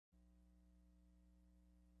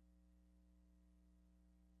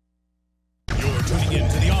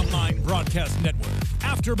broadcast network,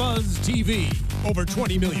 Afterbuzz TV. Over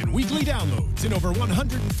 20 million weekly downloads in over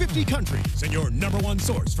 150 countries, and your #1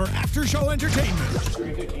 source for after-show entertainment.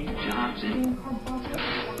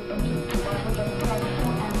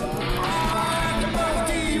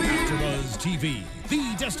 Afterbuzz TV,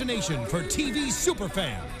 the destination for TV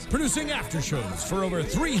superfans. Producing aftershows for over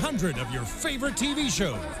 300 of your favorite TV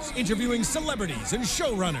shows. Interviewing celebrities and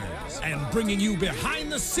showrunners. And bringing you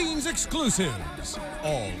behind-the-scenes exclusives.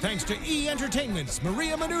 All thanks to E! Entertainment's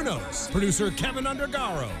Maria Menounos, producer Kevin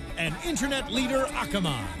Undergaro, and internet leader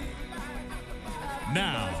Akamai.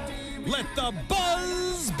 Now, let the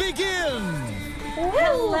buzz begin!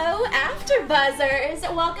 Hello, Afterbuzzers!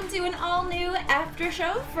 Welcome to an all-new after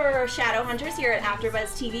show for Shadowhunters here at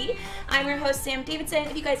Afterbuzz TV. I'm your host, Sam Davidson.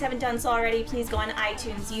 If you guys haven't done so already, please go on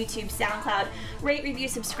iTunes, YouTube, SoundCloud, rate, review,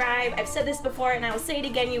 subscribe. I've said this before, and I will say it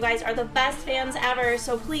again. You guys are the best fans ever,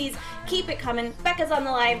 so please keep it coming. Becca's on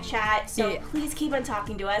the live chat, so please keep on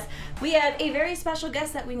talking to us. We have a very special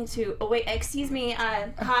guest that we need to... Oh, wait, excuse me,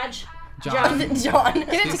 Hodge. John. Get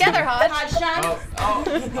it together, Hodge. Oh,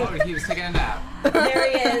 he was taking a nap.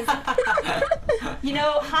 There he is. You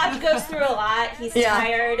know, Hodge goes through a lot. He's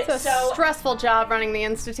tired. It's a stressful job running the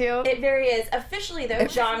Institute. It very is. Officially, though,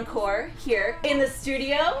 Jon Cor here in the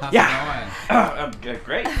studio. How's it going?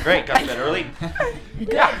 Great. Got to bed early.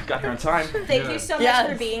 Got here on time. Thank you so much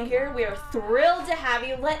for being here. We are thrilled to have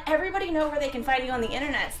you. Let everybody know where they can find you on the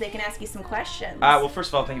internet so they can ask you some questions. Well, first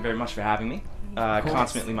of all, thank you very much for having me.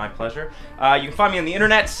 Constantly my pleasure. You can find me on the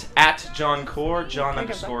internet at Jon Cor,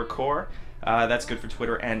 Jon_Cor. That's good for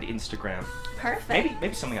Twitter and Instagram. Perfect.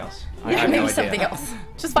 Maybe something else. Maybe something else.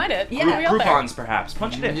 Just find it. Yeah. Groupons, perhaps.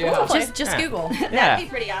 Punch it in. Yeah. Just Google. That'd be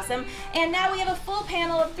pretty awesome. And now we have a full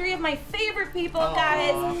panel of 3 of my favorite people,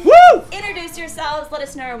 guys. Woo! Introduce yourselves. Let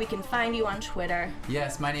us know where we can find you on Twitter.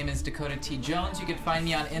 Yes, my name is Dakota T. Jones. You can find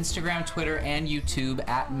me on Instagram, Twitter, and YouTube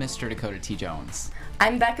at Mr. Dakota T. Jones.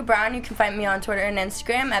 I'm Becca Brown. You can find me on Twitter and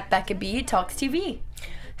Instagram at Becca B Talks TV.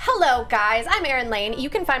 Hello, guys. I'm Erin Lane. You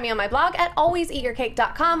can find me on my blog at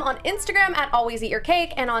alwayseatyourcake.com, on Instagram at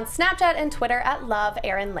alwayseatyourcake, and on Snapchat and Twitter at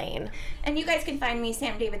loveerinlane. And you guys can find me,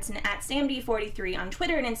 Sam Davidson, at SamD43 on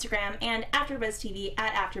Twitter and Instagram, and Afterbuzz TV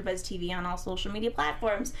at Afterbuzz TV on all social media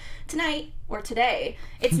platforms. Tonight, or today,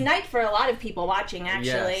 it's night for a lot of people watching,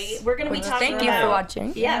 actually. Yes. We're going to be talking about... Thank you for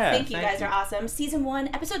watching. Yeah, thank you guys are awesome. Season 1,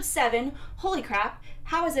 Episode 7. Holy crap.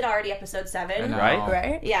 How is it already Episode 7?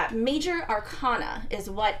 Right? Yeah, Major Arcana is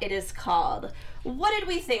what it is called. What did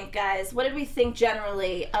we think, guys? What did we think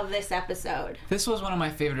generally of this episode? This was one of my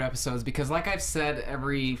favorite episodes because, like I've said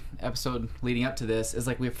every episode leading up to this, is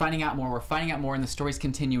like we're finding out more, and the story's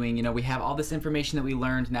continuing. You know, we have all this information that we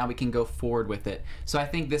learned, now we can go forward with it. So I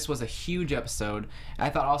think this was a huge episode. I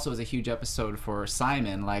thought also it was a huge episode for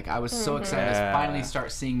Simon. Like, I was so excited to finally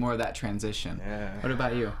start seeing more of that transition. What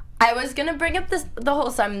about you? I was gonna bring up the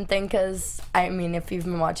whole Simon thing because, I mean, if you've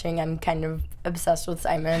been watching, I'm kind of obsessed with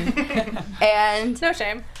Simon. And no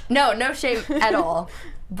shame. No shame at all.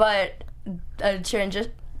 But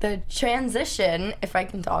the transition, if I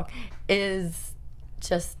can talk, is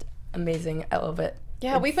just amazing. I love it.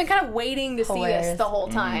 Yeah, we've been kind of waiting to see this the whole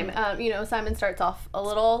time. You know, Simon starts off a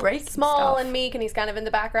little small and meek, and he's kind of in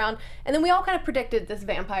the background. And then we all kind of predicted this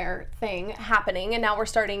vampire thing happening, and now we're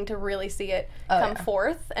starting to really see it come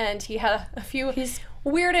forth. And he had a few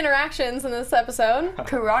weird interactions in this episode.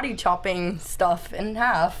 Karate chopping stuff in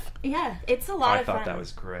half. Yeah, it's a lot of fun. I thought that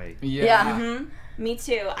was great. Yeah. Me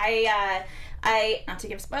too. Not to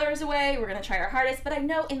give spoilers away, we're going to try our hardest, but I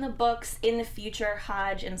know in the books, in the future,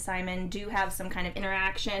 Hodge and Simon do have some kind of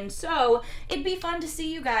interaction, so it'd be fun to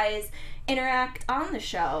see you guys interact on the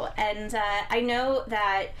show. And I know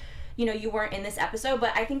that, you know, you weren't in this episode,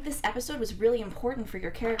 but I think this episode was really important for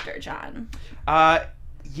your character, Jon.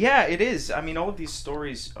 Yeah, it is. I mean, all of these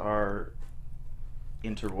stories are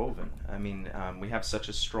interwoven. I mean, we have such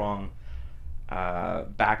a strong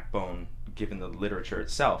backbone given the literature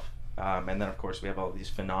itself. And then, of course, we have all these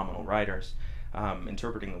phenomenal writers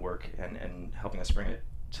interpreting the work and helping us bring it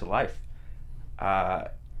to life.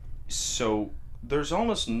 So there's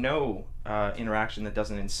almost no interaction that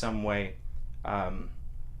doesn't in some way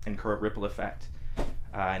incur a ripple effect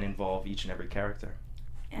and involve each and every character.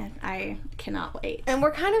 And I cannot wait. And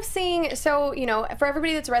we're kind of seeing, so, you know, for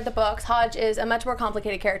everybody that's read the books, Hodge is a much more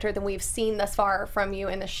complicated character than we've seen thus far from you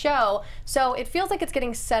in the show. So it feels like it's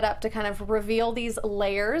getting set up to kind of reveal these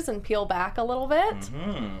layers and peel back a little bit.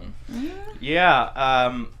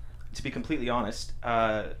 Yeah, to be completely honest,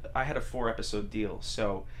 I had a 4-episode deal,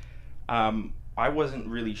 so I wasn't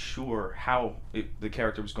really sure how the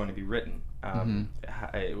character was going to be written,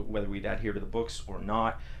 whether we'd adhere to the books or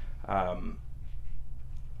not.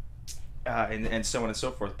 and so on and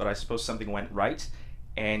so forth. But I suppose something went right,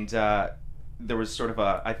 and there was sort of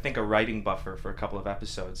I think a writing buffer for a couple of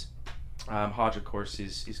episodes. Hodge, of course,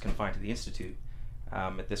 is confined to the Institute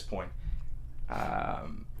at this point.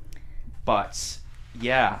 But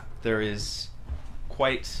yeah, there is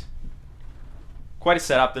quite a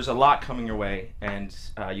setup. There's a lot coming your way, and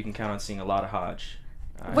you can count on seeing a lot of Hodge.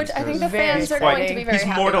 Which I think the fans are going to be very happy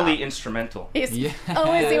He's mortally about. instrumental.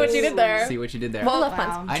 Oh, I see what you did there. See what you did there. Well, love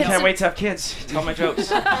puns. I can't wait to have kids. Tell my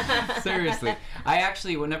jokes. Seriously. I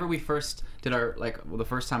actually, whenever we first did the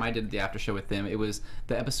first time I did the after show with them, it was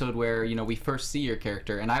the episode where, we first see your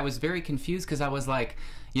character, and I was very confused because I was like,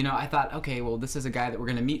 I thought, okay, well, this is a guy that we're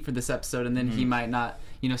going to meet for this episode, and then he might not,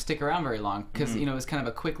 stick around very long because, it was kind of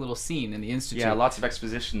a quick little scene in the Institute. Yeah, lots of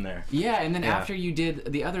exposition there. Yeah, and then after you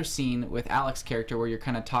did the other scene with Alex's character where you're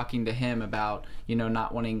kind of talking to him about,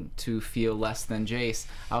 not wanting to feel less than Jace,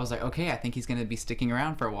 I was like, okay, I think he's going to be sticking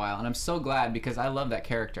around for a while, and I'm so glad because I love that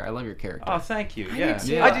character. I love your character. Oh, thank you. Yeah,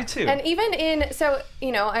 I do too. And even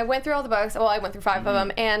I went through all the books. Well, I went through 5 of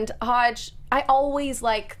them, and Hodge, I always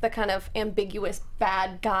like the kind of ambiguous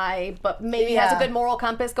bad guy, but maybe has a good moral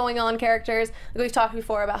compass going on characters. Like we've talked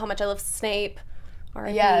before about how much I love Snape.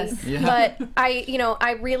 Yes. Yeah. But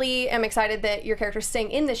I really am excited that your character's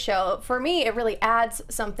staying in the show. For me, it really adds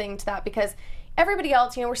something to that because everybody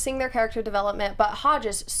else, we're seeing their character development, but Hodge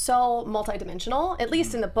is so multidimensional, at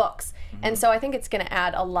least in the books. And so I think it's going to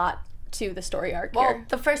add a lot to the story arc here.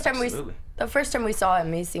 The first time we saw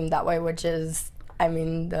him, he seemed that way, which is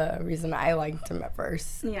the reason I liked him at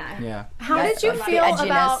first. Yeah. How did you feel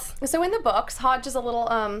about? So in the books, Hodge is a little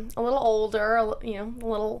older, a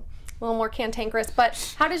little more cantankerous.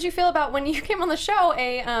 But how did you feel about when you came on the show?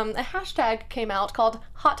 A hashtag came out called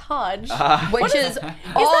Hot Hodge, which is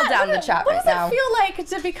all down the chat right now. What does it feel like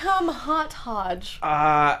to become Hot Hodge?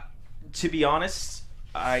 To be honest,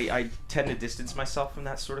 I tend to distance myself from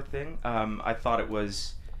that sort of thing. I thought it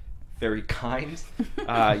was very kind.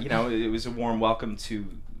 It was a warm welcome to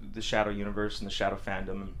the Shadow universe and the Shadow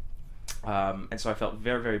fandom. And so I felt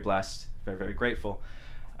very, very blessed, very, very grateful.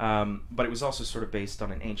 But it was also sort of based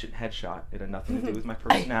on an ancient headshot. It had nothing to do with my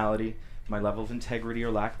personality, my level of integrity or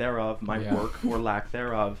lack thereof, my work or lack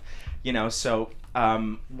thereof. So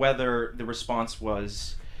whether the response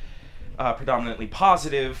was predominantly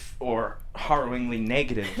positive or harrowingly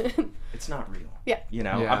negative, it's not real.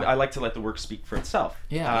 I like to let the work speak for itself.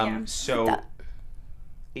 So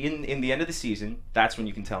in the end of the season, that's when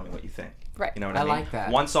you can tell me what you think. Right. You know what I mean? like that.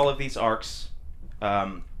 Once all of these arcs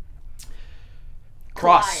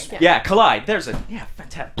collide. Collide. There's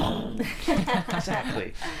fantastic.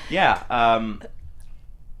 Exactly.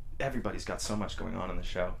 Everybody's got so much going on in the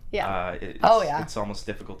show. It's almost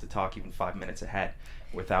difficult to talk even 5 minutes ahead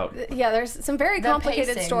without. There's some very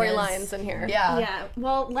complicated storylines in here.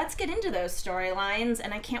 Well, let's get into those storylines,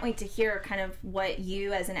 and I can't wait to hear kind of what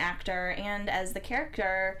you as an actor and as the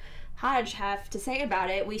character Hodge have to say about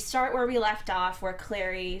it. We start where we left off, where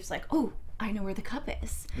Clary's like, "Oh, I know where the cup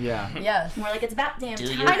is." Yes. We're like, it's about damn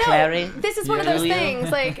time. I know. Clary? This is one of those things,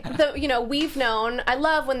 like, we've known, I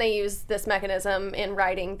love when they use this mechanism in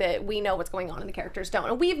writing that we know what's going on and the characters don't.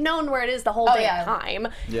 And we've known where it is the whole damn time.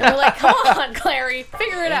 And we're like, come on, Clary,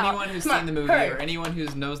 figure it out. Anyone who's seen the movie or anyone who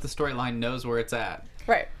knows the storyline knows where it's at.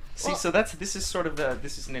 Right. See, so this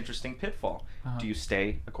is an interesting pitfall. Do you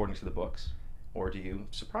stay according to the books? Or do you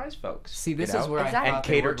surprise folks? See, this is where I thought and they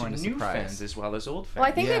cater were to going to new surprise. fans as well as old fans. Well,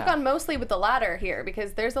 I think they've gone mostly with the latter here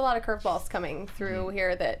because there's a lot of curveballs coming through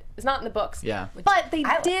here that is not in the books. Yeah. But they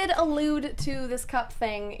did allude to this cup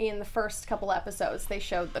thing in the first couple episodes. They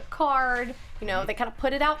showed the card. They kind of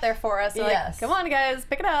put it out there for us. Like, come on, guys,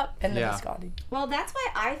 pick it up. And the biscotti. Well, that's why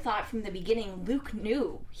I thought from the beginning Luke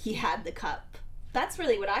knew he had the cup. That's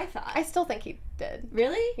really what I thought. I still think he did.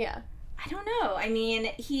 Really? Yeah. I don't know. I mean,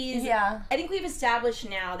 I think we've established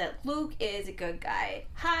now that Luke is a good guy.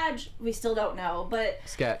 Hodge, we still don't know, but...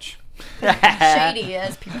 Sketch. Shady,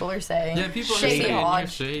 as people are saying. Yeah, people shady are saying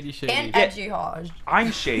Hodge. Shady. And edgy Hodge.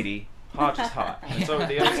 I'm shady. Hodge is hot. And so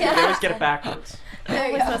they always get it backwards.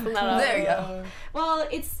 There you go. Well,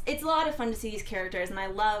 it's a lot of fun to see these characters, and I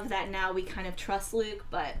love that now we kind of trust Luke,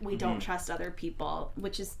 but we don't trust other people,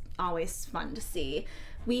 which is always fun to see.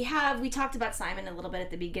 We talked about Simon a little bit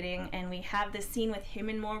at the beginning, and we have this scene with him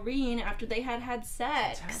and Maureen after they had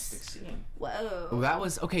sex. Fantastic scene. Whoa. Well, that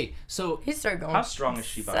was okay. So he started going. How strong is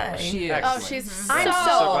she? By the way? She is. Oh, she's. I'm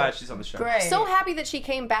so glad she's on the show. Great. So happy that she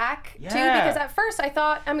came back too, because at first I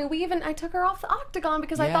thought, I took her off the Octagon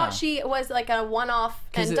because I thought she was like a one-off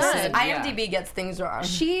and done. IMDb gets things wrong.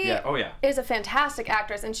 She Oh, yeah. is a fantastic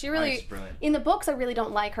actress, and she really, She's brilliant. in the books, I really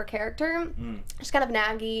don't like her character. She's kind of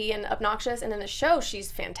naggy and obnoxious, and in the show,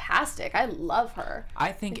 she's fantastic. I love her.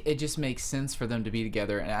 I think it just makes sense for them to be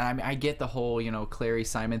together, and I mean, I get the whole, you know, Clary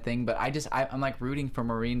Simon thing, but I'm like rooting for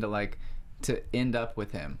Maureen to end up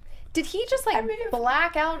with him. Did he just like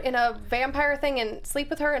black out in a vampire thing and sleep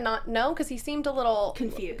with her and not know? Because he seemed a little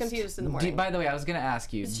confused in the morning. By the way, I was gonna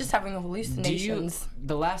ask you. It's just having hallucinations.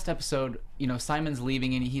 The last episode, you know, Simon's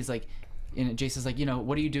leaving and he's like, and Jason's like, you know,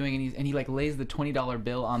 what are you doing? And he like lays the $20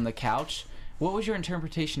 bill on the couch. What was your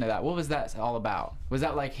interpretation of that? What was that all about? Was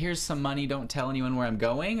that like, here's some money, don't tell anyone where I'm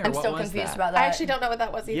going? Or I'm what still was confused that? about that. I actually don't know what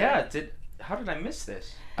that was either. Yeah, how did I miss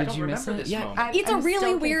this? I don't remember this moment. It's a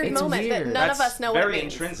really weird moment that none of us know what it very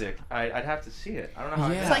means. intrinsic. I'd have to see it. I don't know how I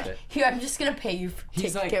missed It's like, it. here, I'm just gonna pay you.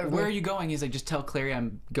 He's like, where are you going? He's like, just tell Clary I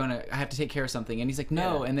have to take care of something. And he's like,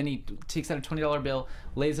 no. Yeah. And then he takes out a $20 bill,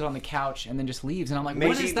 lays it on the couch, and then just leaves. And I'm like, Maybe,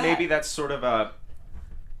 what is that? Maybe that's sort of a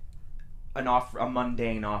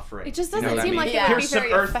mundane offering. It just You know doesn't what I seem mean? like it would be Here's some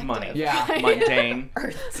very earth effective. money. Yeah. Mundane.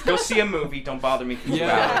 Go see a movie. Don't bother me for 2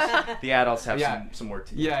 Yeah. hours. The adults have Yeah. some work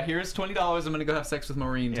to do. Yeah, here's $20. I'm gonna go have sex with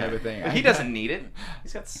Maureen type of thing. But he doesn't need it.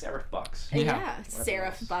 He's got serif bucks. Yeah,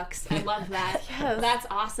 Seraph Bucks. I love that. That's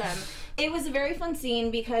awesome. It was a very fun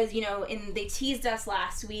scene because, you know, they teased us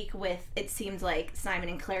last week with, it seemed like Simon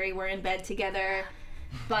and Clary were in bed together.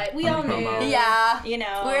 But we all knew. Yeah. You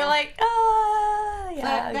know. We were like,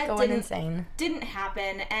 yeah, that going insane. Didn't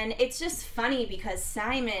happen. And it's just funny because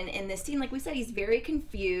Simon in this scene, like we said, he's very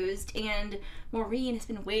confused. And Maureen has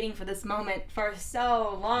been waiting for this moment for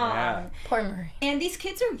so long. Yeah. Poor Maureen. And these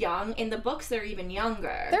kids are young. In the books, they're even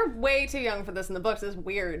younger. They're way too young for this in the books. It's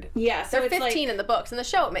weird. Yeah, so they're it's 15 like, in the books. In the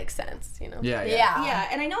show, it makes sense, you know? Yeah. Yeah,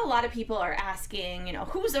 and I know a lot of people are asking, you know,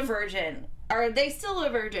 who's a virgin? Are they still a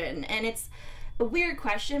virgin? And it's a weird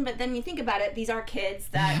question, but then you think about it, these are kids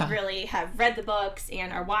that really have read the books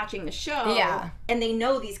and are watching the show. Yeah. And they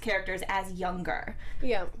know these characters as younger.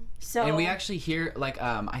 Yeah. So And we actually hear, like,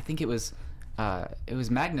 I think it was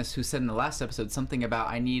Magnus who said in the last episode something about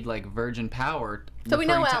I need like virgin power. So we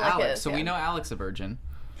know referring to Alec is, So we know Alec's a virgin.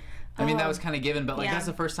 I mean, that was kind of given, but like yeah. that's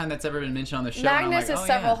the first time that's ever been mentioned on the show. Magnus and I'm like, is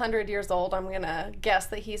several hundred years old. I'm going to guess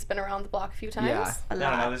that he's been around the block a few times. Yeah.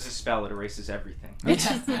 No, there's a spell that erases everything.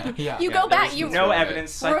 Yeah. You go back, you no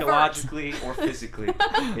evidence revert. psychologically or physically.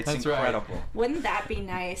 It's That's right. incredible. wouldn't that be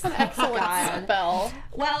nice? Excellent God. spell.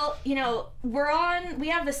 Well, you know, we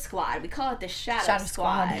have the squad. We call it the Shadow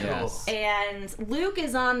Squad. Yes. And Luke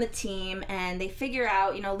is on the team, and they figure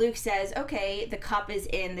out, you know, Luke says, okay, the cup is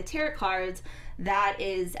in the tarot cards. That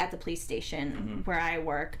is at the police station where I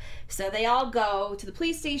work. So they all go to the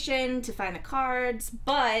police station to find the cards,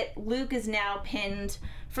 but Luke is now pinned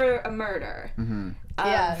for a murder.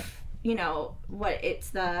 Yeah. You know, it's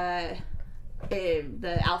the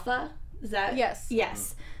Alpha? Is that? Yes.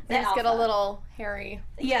 Yes. The Things get a Alpha. little hairy.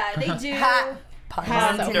 Yeah, they do. Pun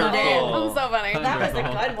Pun intended. Wonderful. I'm so funny. That was a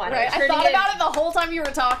good one. Right, I Turning thought in- about it the whole time you were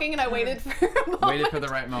talking, and I waited for a moment. Waited for the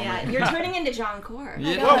right moment. Yeah, you're turning into Jon Cor.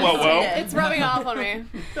 Yeah. Whoa, whoa, whoa. It's rubbing off on me.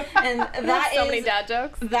 And that So is many dad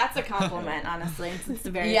jokes. that's a compliment, honestly. It's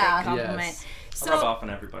a very Yeah. big compliment. Yes. I'll rub So off on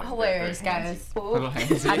everybody. Hilarious, Very handsy. guys. Little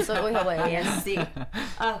handsy. Absolutely hilarious. see.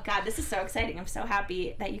 Oh God, this is so exciting. I'm so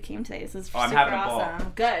happy that you came today. This is I'm super having a ball.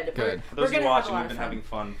 awesome. Good. Good. For We're those of you gonna have watching, a lot we've of been fun. having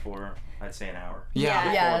fun for, I'd say, an hour.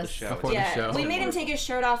 Yeah. Yeah. Before the show. Before the Yeah, show. we made him take his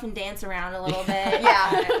shirt off and dance around a little bit. Yeah.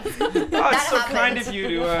 Oh, it's That so kind happens. of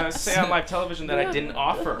you to say on live television that I didn't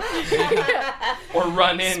offer. Or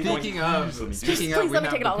run in. Speaking going, of, "Let me do speaking this." of, Please we let me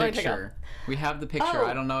have take it the out, let me take it out. picture. We have the picture. Oh.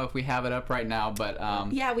 I don't know if we have it up right now, but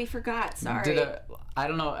Yeah, we forgot. Sorry. I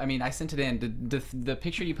don't know. I mean, I sent it in. Did the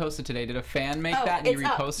picture you posted today? Did a fan make Oh, that and you it's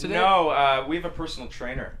up. reposted it? No, we have a personal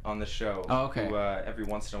trainer on the show. Oh, okay. Who every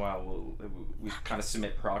once in a while we kind of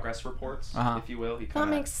submit progress reports, if you will. He That kinda,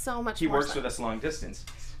 makes so much He more works sense. with us long distance.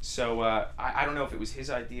 So I don't know if it was his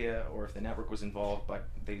idea or if the network was involved, but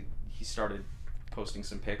he started posting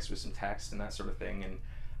some pics with some text and that sort of thing,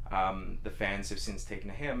 and the fans have since taken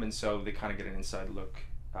to him, and so they kind of get an inside look,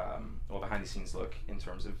 or behind the scenes look in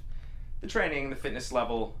terms of the training, the fitness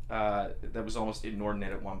level that was almost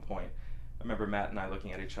inordinate at one point. I remember Matt and I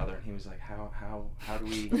looking at each other, and he was like, "How do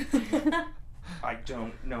we? I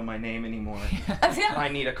don't know my name anymore. I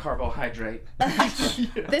need a carbohydrate."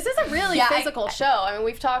 This is a really Yeah, physical show. I mean,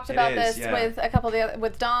 we've talked about is, this yeah. with a couple of the other,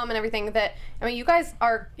 with Dom and everything. That I mean, you guys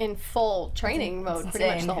are in full training mode pretty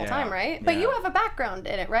much insane. the whole Yeah. time, right? But Yeah. you have a background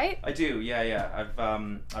in it, right? I do, yeah.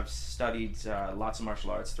 I've studied lots of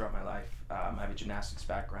martial arts throughout my life. I have a gymnastics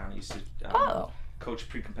background. I used to coach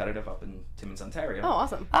pre-competitive up in Timmins, Ontario. Oh,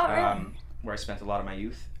 awesome. Oh, really? Where I spent a lot of my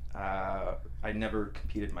youth. I never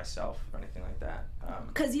competed myself or anything like that.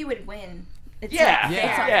 Because you would win. It's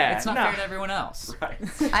It's not fair to everyone else. Right.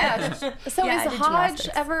 So is Hodge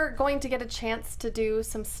ever going to get a chance to do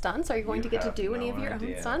some stunts? Are you going to get to do any of your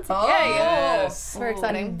own stunts? Oh, yes. Very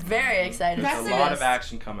exciting. I'm very excited. There's a lot of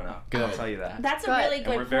action coming up. Good. I'll tell you that. That's a really good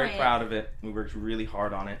and we're very point. proud of it. We worked really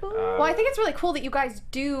hard on it. Well, I think it's really cool that you guys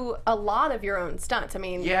do a lot of your own stunts. I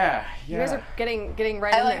mean, you guys are getting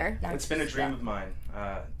right in there. It's been a dream of mine.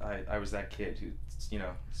 I was that kid who,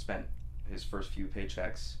 spent his first few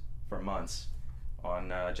paychecks for months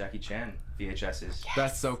on Jackie Chan VHSs. Yes.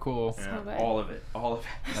 That's so cool. Yeah, all of it.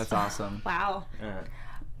 That's awesome. Wow. Yeah.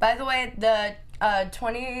 By the way, the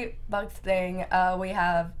 $20 thing, we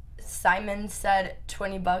have Simon said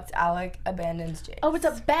 $20, Alec abandons James. Oh, it's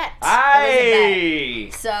a bet.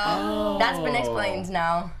 Aye! So that's been explained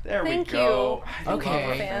now. There Thank we go. you.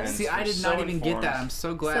 Okay. See, I did not even get that. I'm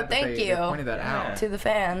so glad that they pointed that out. To the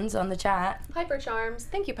fans on the chat. Piper Charms.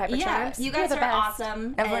 Thank you, Piper Yeah, Charms. you guys You're the are best.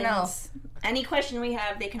 awesome. Everyone and else. Any question we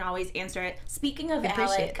have, they can always answer it. Speaking of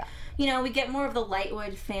Appreciate Alec, that. we get more of the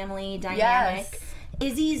Lightwood family dynamic. Yes.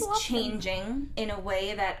 Izzy's changing in a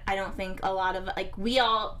way that I don't think a lot of,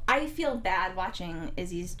 I feel bad watching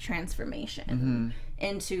Izzy's transformation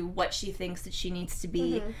into what she thinks that she needs to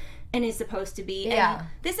be and is supposed to be. Yeah. And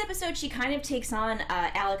this episode, she kind of takes on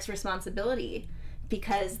Alec's responsibility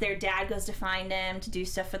because their dad goes to find him to do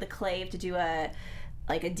stuff for the Clave, to do a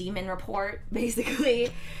demon report,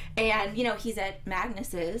 basically. And, he's at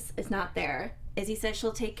Magnus's. It's not there. Izzy says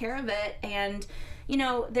she'll take care of it. And,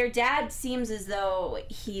 their dad seems as though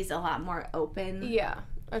he's a lot more open. Yeah,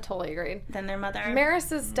 I totally agreed. Than their mother.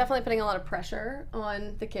 Maris is definitely putting a lot of pressure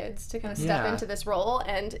on the kids to kind of step into this role.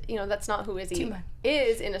 And, that's not who Izzy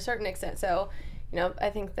is in a certain extent. So, I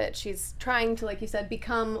think that she's trying to, like you said,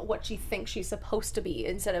 become what she thinks she's supposed to be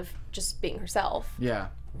instead of just being herself. Yeah.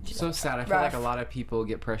 So sad. I feel like a lot of people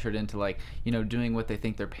get pressured into doing what they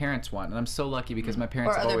think their parents want. And I'm so lucky because my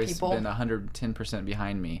parents have always been 110%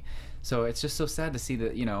 behind me. So it's just so sad to see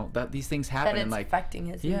that, that these things happen. That it's affecting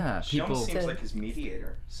his She almost seems like his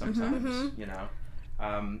mediator sometimes,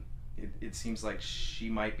 It seems like she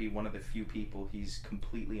might be one of the few people he's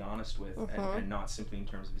completely honest with and not simply in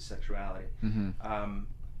terms of his sexuality. And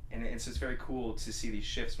it's just very cool to see these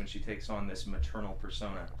shifts when she takes on this maternal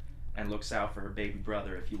persona and looks out for her baby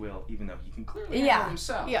brother, if you will, even though he can clearly handle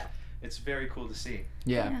himself. Yeah. It's very cool to see.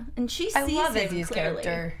 Yeah. And she sees him Izzy's clearly,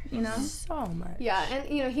 character, so much. Yeah,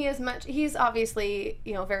 and he's obviously,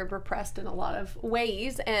 very repressed in a lot of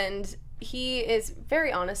ways, and he is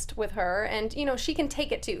very honest with her, and she can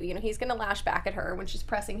take it too. He's going to lash back at her when she's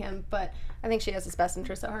pressing him, but I think she has his best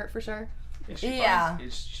interest at heart for sure. And she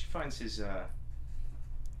finds his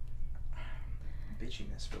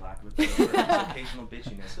bitchiness, for lack of a better word, his occasional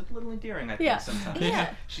bitchiness, a little endearing, I think, sometimes.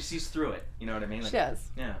 Yeah. She sees through it, you know what I mean? She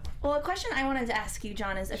does. Yeah. Well, a question I wanted to ask you,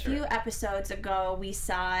 Jon, is a few episodes ago we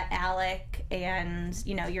saw Alec and,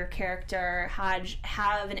 your character, Hodge,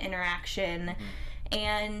 have an interaction,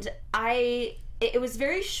 and it was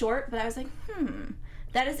very short, but I was like,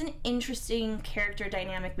 that is an interesting character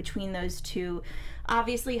dynamic between those two.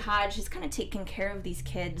 Obviously, Hodge has kind of taken care of these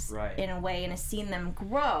kids in a way and has seen them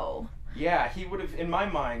grow. Yeah, he would have, in my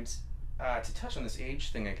mind, to touch on this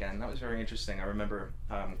age thing again, that was very interesting. I remember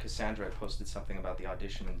Cassandra had posted something about the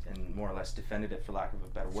audition and more or less defended it, for lack of a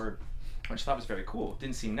better word, which I thought was very cool.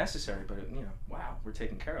 Didn't seem necessary, but, wow, we're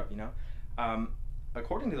taken care of,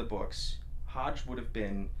 According to the books, Hodge would have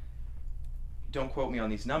been, don't quote me on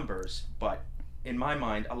these numbers, but in my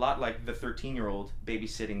mind, a lot like the 13-year-old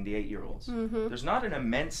babysitting the 8-year-olds. There's not an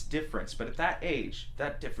immense difference, but at that age,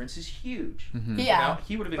 that difference is huge. Yeah.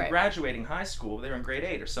 He would have been graduating high school. They were in grade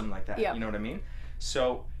 8 or something like that. You know what I mean?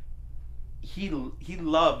 So he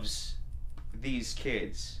loves these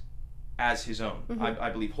kids as his own, I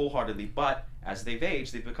believe wholeheartedly. But as they've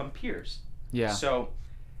aged, they've become peers. Yeah. So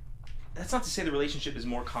that's not to say the relationship is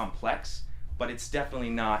more complex, but it's definitely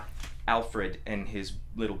not Alfred and his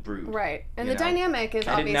little brood. Right. And the dynamic is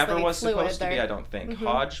obviously fluid. It never was supposed to be, I don't think.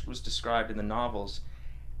 Hodge was described in the novels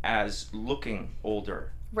as looking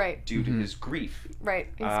older due to his grief. Right.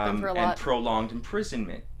 He's been through a lot. And prolonged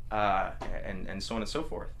imprisonment, and so on and so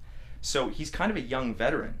forth. So he's kind of a young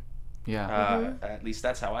veteran. Yeah. At least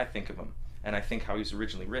that's how I think of him, and I think how he was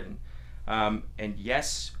originally written. And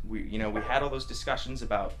yes, we had all those discussions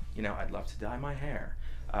about, I'd love to dye my hair.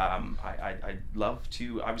 I'd love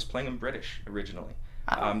to. I was playing him British originally.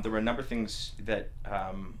 There were a number of things that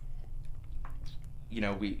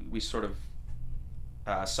we sort of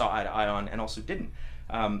saw eye to eye on, and also didn't.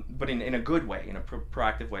 But in a good way, in a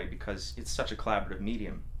proactive way, because it's such a collaborative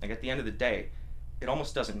medium. Like at the end of the day, it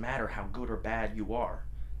almost doesn't matter how good or bad you are.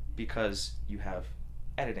 because you have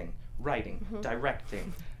editing, writing,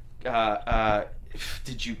 directing.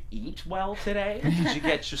 Did you eat well today? Did you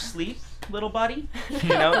get your sleep, little buddy? You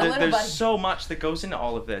know, there's so much that goes into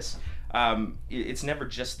all of this. It's never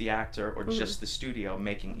just the actor or just the studio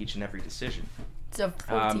making each and every decision. It's a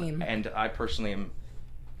full team. And I personally am,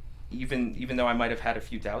 even though I might have had a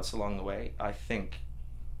few doubts along the way, I think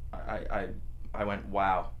I went,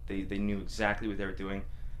 wow, they knew exactly what they were doing.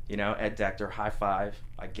 You know, Ed Decter, high five.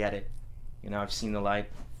 I get it. You know, I've seen the light.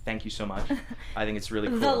 Thank you so much. I think it's really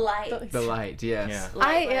cool. The light. The light, yes.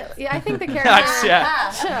 Yeah. I think the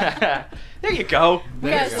character. There you go.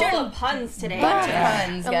 We're full of puns today.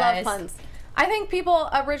 Puns, I guys. love puns. I think people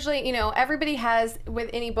originally, you know, everybody has with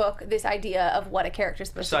any book this idea of what a character's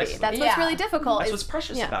supposed to be. That's what's really difficult. That's what's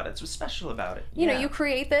precious about it. It's what's special about it. You know, you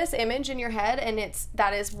create this image in your head, and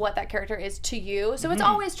that is what that character is to you. So it's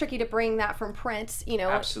always tricky to bring that from print, you know,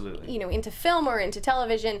 absolutely, you know, into film or into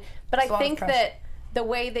television. But I think that the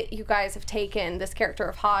way that you guys have taken this character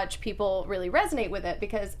of Hodge, people really resonate with it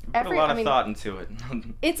because put a lot of thought into it.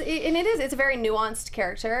 It's a very nuanced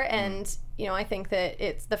character, and you know, I think that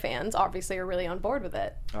the fans obviously are really on board with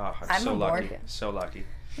it. Oh, I'm so lucky. So lucky.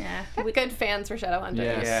 Yeah, good fans for Shadowhunters.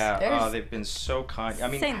 Yes. Yeah, they've been so kind. I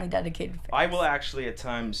mean, insanely dedicated fans. I will actually at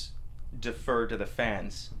times defer to the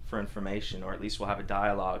fans for information, or at least we'll have a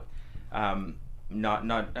dialogue.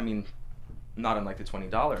 Not unlike the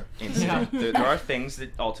 $20 incident. There are things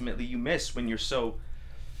that ultimately you miss when your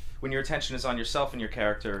attention is on yourself and your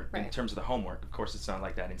character in terms of the homework. Of course, it's not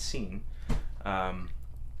like that in scene.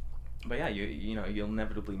 But yeah, you know, you'll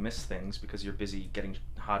inevitably miss things because you're busy getting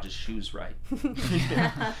Hodge's shoes right.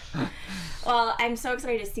 Well, I'm so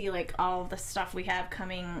excited to see like all the stuff we have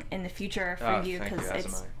coming in the future for you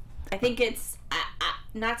because I think it's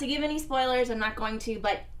not to give any spoilers. I'm not going to,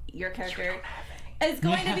 but your character is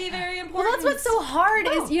going to be very important. Well, that's what's so hard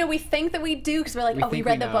is, you know, we think that we do because we're like, we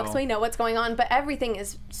read the book, so we know what's going on, but everything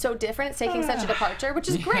is so different. It's taking such a departure, which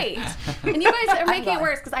is great. And you guys are making it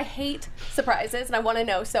worse because I hate surprises and I want to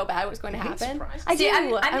know so bad what's going to happen. I do.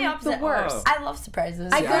 I'm the opposite. The worst. I love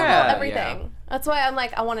surprises. I Google everything. Yeah. That's why I'm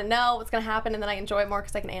like, I want to know what's going to happen, and then I enjoy it more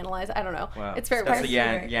because I can analyze it. I don't know. Wow. It's very That's the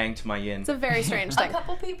yang to my yin. It's a very strange thing. A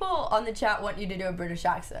couple people on the chat want you to do a British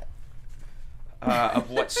accent. Of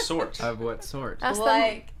what sort? Of what sort?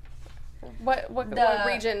 Like... What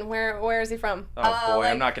region? Where is he from? Oh boy,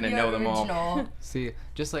 I'm not gonna know them all. See,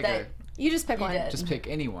 just like you just pick one. Just pick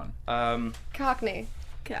anyone. Cockney.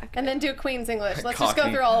 And then do Queen's English. Let's just go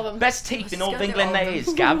through all of them. Best teeth in all England there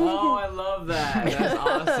is, Gab. Oh, I love that. That's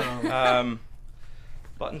awesome.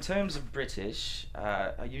 But in terms of British,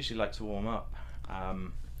 I usually like to warm up.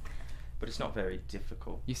 But it's not very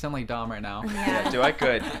difficult. You sound like Dom right now. Yeah. Do I?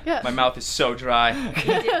 Good. Yeah. My mouth is so dry.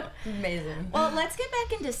 Amazing. Well, let's get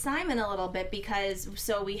back into Simon a little bit because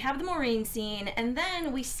we have the Maureen scene and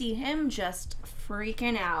then we see him just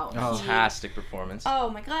freaking out. Fantastic performance.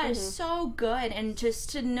 Oh my god, it's so good. And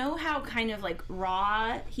just to know how kind of like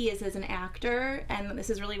raw he is as an actor, and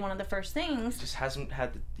this is really one of the first things. Just hasn't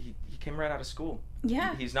had he came right out of school.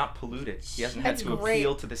 Yeah. He's not polluted. He hasn't had to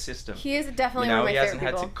appeal to the system. He is definitely one of my favorite people. He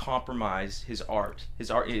hasn't had to compromise his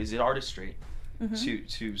artistry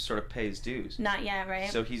to sort of pay his dues. Not yet,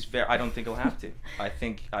 right? So he's I don't think he'll have to. I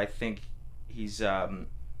think he's earned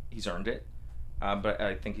it. But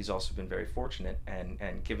I think he's also been very fortunate,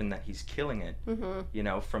 and given that he's killing it, you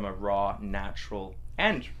know, from a raw, natural,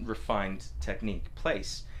 and refined technique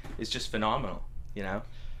place, is just phenomenal, you know?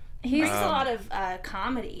 He brings a lot of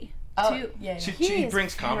comedy, too. Yeah. He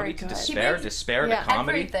brings comedy to despair to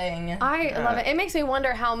comedy. Everything. I love it. It makes me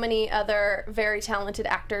wonder how many other very talented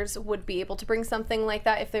actors would be able to bring something like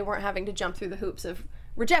that if they weren't having to jump through the hoops of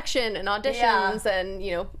rejection and auditions and,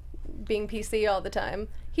 you know, being PC all the time.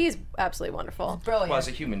 He's absolutely wonderful. He's brilliant. Well, as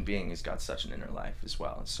a human being, he's got such an inner life as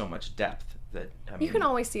well, and so much depth that I mean, you can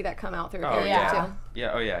always see that come out through too.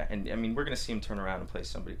 Yeah, and I mean, we're gonna see him turn around and play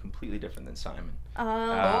somebody completely different than Simon.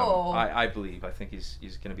 I believe. I think he's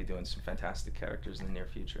gonna be doing some fantastic characters in the near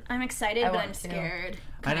future. I'm excited, but I'm scared.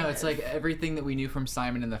 I know it's like everything that we knew from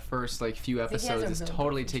Simon in the first few episodes is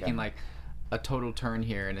totally taking like a total turn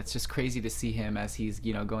here, and it's just crazy to see him as he's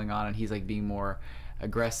going on and he's like being more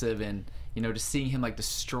aggressive, and just seeing him like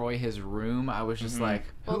destroy his room, I was just like,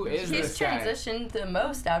 who is this guy? He's transitioned the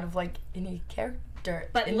most out of like any character,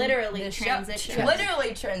 but literally transition.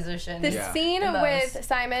 Literally transition. The scene with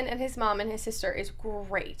Simon and his mom and his sister is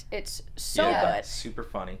great. It's so good, super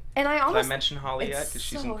funny. And Did I mention Holly yet? Because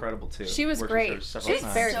she's incredible too. She was great. She's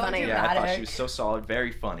very funny. Yeah, I thought she was so solid,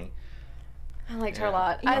 very funny. I liked her a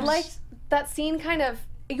lot. I liked that scene. Kind of,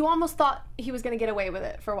 you almost thought he was going to get away with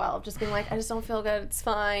it for a while, just being like, I just don't feel good, it's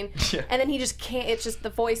fine. Yeah. And then he just can't, it's just the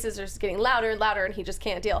voices are just getting louder and louder and he just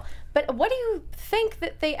can't deal. But what do you think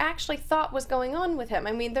that they actually thought was going on with him?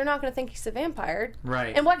 I mean, they're not going to think he's a vampire.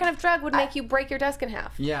 Right. And what kind of drug would make you break your desk in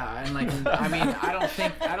half? Yeah, and like, I mean, I don't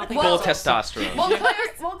think Full testosterone. Well,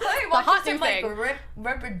 Claire hot watches new him like thing.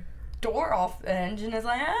 rip a door off the hinge and is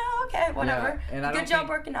like, okay, whatever. Yeah, and I Good don't job think-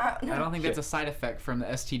 working out. I don't think that's a side effect from the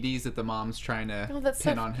STDs that the mom's trying to that's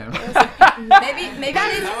pin so- on him. maybe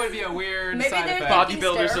That would be a weird Maybe side they're effect.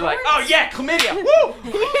 Bodybuilders are like, oh yeah, chlamydia.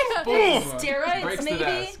 Woo! Boom. Steroids, Breaks the maybe?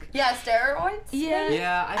 desk. yeah, steroids. Yeah.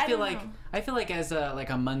 Yeah, I feel don't like know. as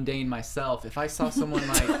a mundane myself, if I saw someone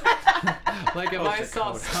like like if I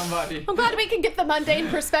saw somebody. I'm glad we can get the mundane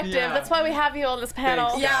perspective. Yeah. That's why we have you on this panel.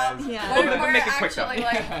 Thanks, Yeah, guys. Yeah. We're Make it quick, though. actually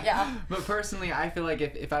like, yeah. But personally, I feel like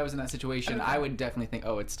if I was in that situation, I would definitely think,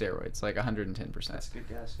 oh, it's steroids, like 110%. That's a good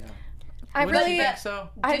guess. Yeah. I Would you really, think so?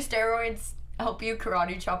 Do steroids help you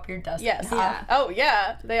karate chop your desk? yes. in half? Oh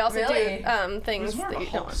yeah. They also Really? do It things was more of that a you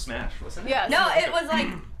don't Hulk want. smash, wasn't it? Yes. No, it was like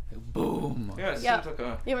Boom. Yeah, it Yeah. seems like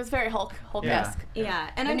a. It was very Hulk-esque. Yeah,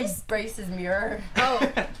 and when I'm he just breaks his mirror.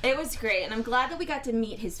 oh, it was great, and I'm glad that we got to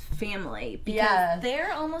meet his family because Yeah.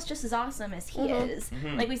 they're almost just as awesome as he is.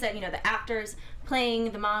 Like we said, you know, the actors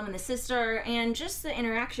playing the mom and the sister, and just the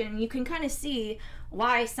interaction. You can kind of see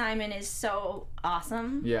why Simon is so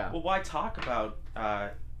awesome. Yeah. Well, why talk about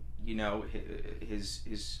you know,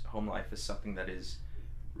 his home life as something that is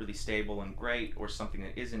really stable and great, or something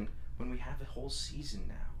that isn't, when we have a whole season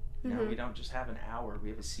now. You know, we don't just have an hour. We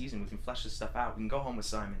have a season. We can flesh this stuff out. We can go home with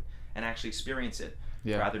Simon and actually experience it,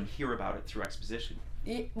 rather than hear about it through exposition.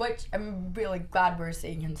 Which I'm really glad we're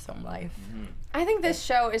seeing in some life. I think this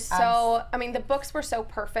show is so. I mean, the books were so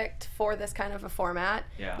perfect for this kind of a format.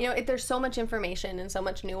 Yeah. You know, there's so much information and so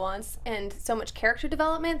much nuance and so much character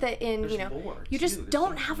development that in There's you know lore, you too. just There's don't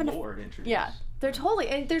so much have enough. lore to introduce. Yeah, they're totally,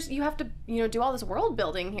 and you have to do all this world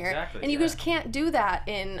building here, Exactly, and you yeah. just can't do that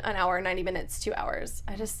in an hour, 90 minutes, 2 hours.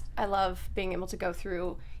 I love being able to go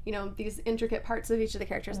through these intricate parts of each of the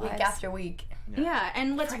characters' Week lives. after week. Yeah,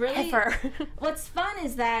 and what's really Forever. what's fun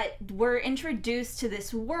is that we're introduced to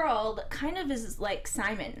this world kind of as like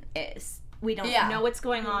Simon is. We don't know what's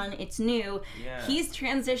going on. It's new. Yeah. He's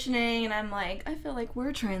transitioning, and I'm like, I feel like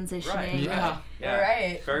we're transitioning. Right. Yeah. Yeah.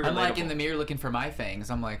 Right. Very I'm like relatable. in the mirror looking for my fangs.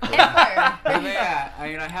 I'm like, Empire. where are they at? I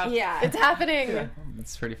mean, I have. Yeah. It's happening.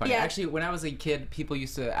 It's pretty funny. Yeah. Actually, when I was a kid, people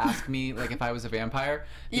used to ask me like if I was a vampire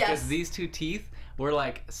because Yes. these two teeth were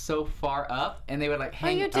like so far up, and they would like Oh,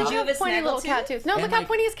 hang you up. did you have have a pointy little snaggletooth? cat tooth? No, And, look how like,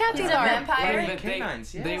 pointy his cat he's teeth a are. vampire. But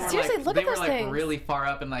Canines, yeah. they were Seriously, like, look they at were those like things. really far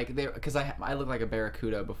up, and like they, because I looked like a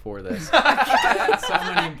barracuda before this. I had so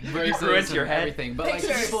many braces grew into and your head. everything. But like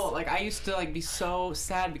Pictures. people, like I used to like be so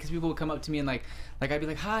sad because people would come up to me and like I'd be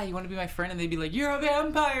like, "Hi, you want to be my friend?" And they'd be like, "You're a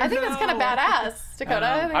vampire." I think that's kind of no." badass, Dakota.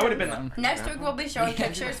 I I would have been. Next week we'll be showing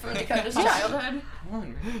pictures from Dakota's childhood. Yeah, you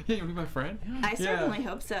want to be my friend? I certainly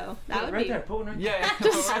hope so. That would Right be. there, put one right there. Yeah.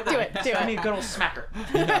 Just do it. Do I mean, it. good old smacker.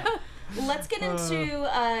 Let's get into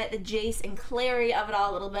the Jace and Clary of it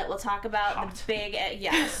all a little bit. We'll talk about the big,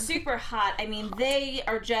 super hot. I mean, they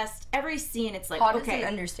are just every scene. It's like, Hot is okay, an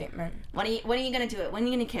understatement. when are you gonna do it? When are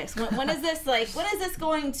you gonna kiss? When is this like? When is this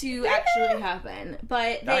going to actually happen?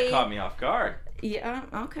 But That they, caught me off guard. yeah,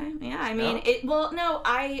 okay, yeah. I mean, No? it. Well, no,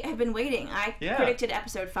 I have been waiting. I Yeah. predicted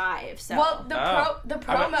episode 5. So Well, the Oh. I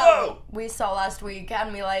promo went, "Whoa!" we saw last week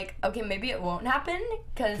had me like, okay, maybe it won't happen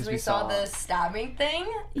because we saw the stabbing thing.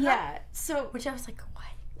 yeah. So Which I was like, what?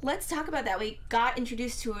 let's talk about that. We got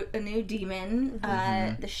introduced to a new demon,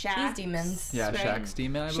 the Shax. These demons. Yeah, Right. Shaq's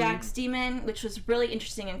demon, I believe. Shax demon, which was really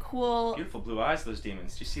interesting and cool. Beautiful blue eyes, those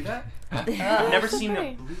demons. Do you see that? I've Uh, never so seen a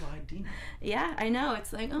pretty. blue-eyed demon. Yeah, I know.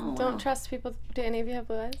 It's like, oh, Don't wow. trust people. Do any of you have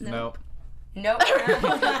blue eyes? Nope. Nope.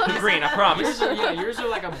 I'm green, I promise. Yours are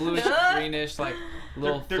like a bluish, greenish, like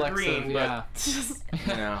little They're flecks green, of, but-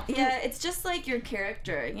 You know. Yeah, it's just like your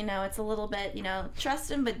character. It's a little bit, trust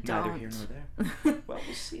him, but don't. Neither here nor there. Well,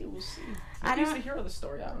 we'll see. We'll see. I Maybe he's don't- the hero of the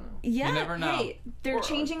story. I don't know. Yeah, You never know. hey, they're Or-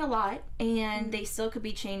 changing a lot, and they still could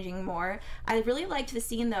be changing more. I really liked the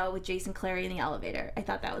scene, though, with Jason Clary in the elevator. I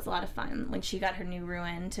thought that was a lot of fun when she got her new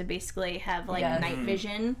ruin to basically have, like, Yes. night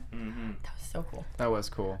vision. Mm-hmm. That was so cool. That was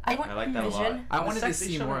cool. I want I like that a lot. Vision. I wanted to They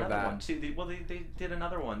see showed more of another that. One too. They did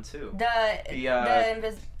another one too.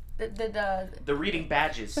 The reading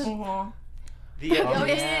badges. Mm-hmm. The Oh,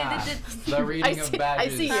 Yeah. yeah. The reading I of see-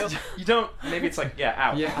 badges. I see you. you don't. Maybe it's like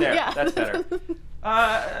out. Yeah. There. Yeah. That's better.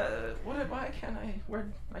 Why can't I?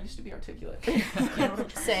 I used to be articulate. You know what I'm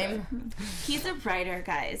Same. He's a writer,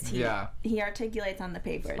 guys. He articulates on the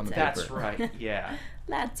paper. That's right. Yeah.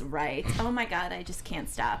 That's right. Oh my God, I just can't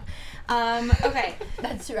stop. Okay.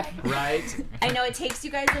 That's right. Right. I know it takes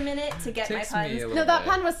you guys a minute to get my puns. No, that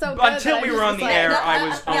pun was so good. Until we were on the air, I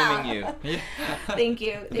was owning you. Thank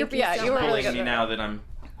you. You were really good. Me now that I'm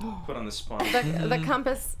put on the spot. The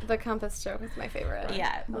compass joke is my favorite.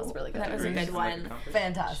 Yeah, that was really good. That was a good one.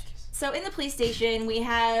 Fantastic. So in the police station, we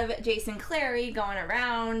have Jason Clary going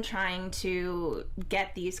around trying to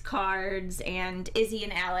get these cards, and Izzy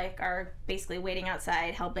and Alec are basically waiting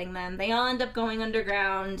outside helping them. They all end up going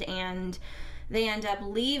underground, and they end up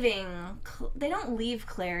leaving. They don't leave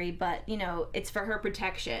Clary, but, you know, it's for her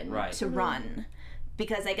protection to run.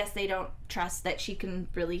 Because I guess they don't trust that she can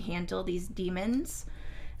really handle these demons.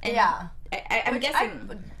 And I'm guessing.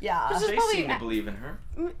 They seem to believe in her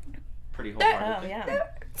pretty wholeheartedly.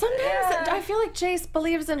 Sometimes I feel like Jace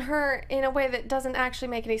believes in her in a way that doesn't actually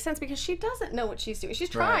make any sense because she doesn't know what she's doing. She's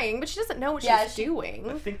trying, but she doesn't know what she's doing.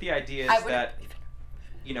 I think the idea is that,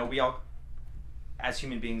 you know, we all, as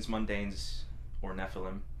human beings, mundanes or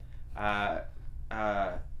Nephilim,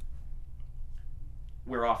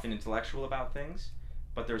 we're often intellectual about things,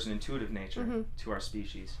 but there's an intuitive nature to our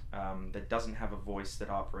species that doesn't have a voice that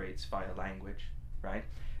operates via language, right?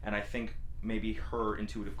 And I think maybe her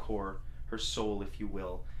intuitive core, her soul, if you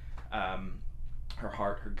will, her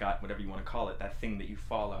heart, her gut, whatever you want to call it, that thing that you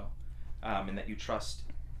follow and that you trust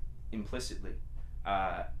implicitly,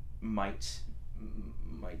 might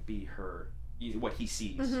be her, what he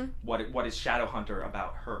sees. What is Shadowhunter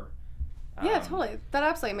about her? Yeah, totally. That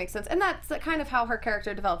absolutely makes sense. And that's kind of how her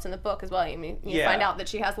character develops in the book as well. I mean, you find out that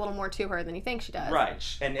she has a little more to her than you think she does. Right.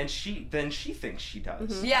 And she thinks she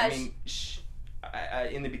does. Yeah. I mean,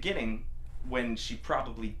 in the beginning, when she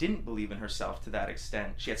probably didn't believe in herself to that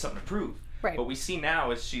extent, she had something to prove. Right. But we see now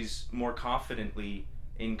as she's more confidently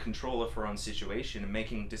in control of her own situation and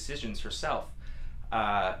making decisions herself.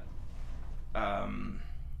 Where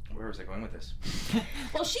was I going with this?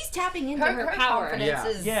 Well, she's tapping into her power.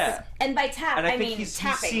 Confidence is... And by tap, and I mean he's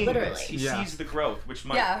tapping, seeing literally. This. He sees the growth, which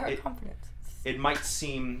might... her confidence. It might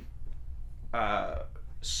seem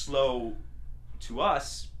slow to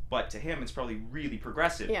us, but to him it's probably really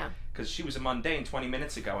progressive. Yeah. Because she was a mundane 20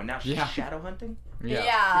 minutes ago, and now she's shadow hunting? You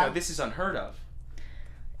know, this is unheard of.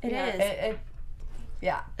 It is.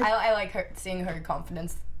 I like seeing her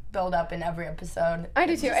confidence build up in every episode. I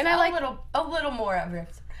do too, and I like a little more every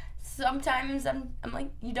episode. Sometimes I'm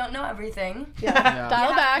like, you don't know everything.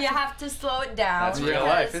 Dial back. You have to slow it down. That's real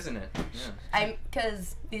life, isn't it?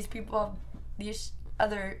 Because these people, these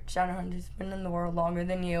other Shadowhunters have been in the world longer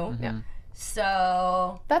than you.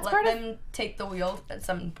 So that's let them take the wheel at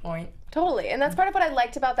some point. Totally, and that's part of what I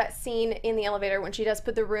liked about that scene in the elevator when she does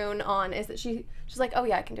put the rune on, is that she's like, oh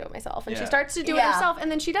yeah, I can do it myself, and she starts to do it herself,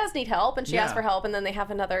 and then she does need help, and she asks for help, and then they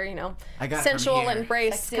have another, you know, sensual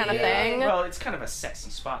embrace kind of thing. Well, it's kind of a sexy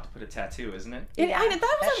spot to put a tattoo, isn't it?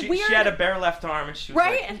 That was a weird. She had a bare left arm, and she was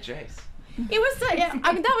like, hey, Jace. It was,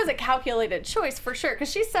 I mean, that was a calculated choice for sure,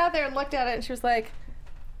 because she sat there and looked at it, and she was like,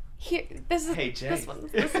 here, this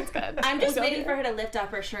one's good. I'm just waiting for her to lift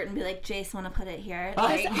up her shirt and be like, Jace, want to put it here?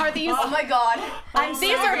 Are these? Oh my God! I read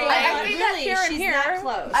that here and she's here. that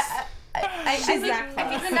close. I think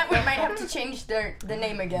the network might have to change the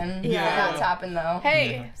name again. Yeah, what's happened though.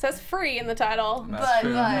 Hey, says free in the title. But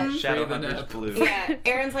Shadowhunters Blue. Yeah,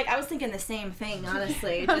 Aaron's like, I was thinking the same thing,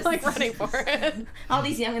 honestly. I'm like running for it. All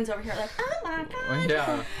these youngins over here are like, oh my God.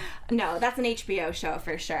 Yeah. No, that's an HBO show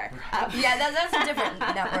for sure. That's a different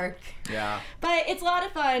network. Yeah. But it's a lot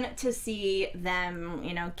of fun to see them,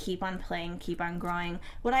 you know, keep on playing, keep on growing.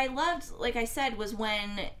 What I loved, like I said, was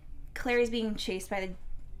when Clary's being chased by the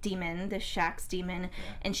demon, the Shax demon,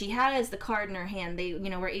 and she has the card in her hand. They, you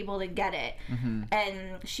know, were able to get it.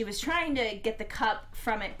 And she was trying to get the cup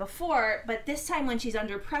from it before, but this time when she's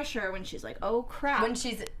under pressure, when she's like, oh crap. When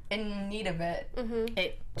she's in need of it.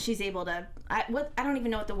 She's able to, I don't even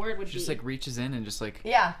know what the word would be. Just like reaches in and just like...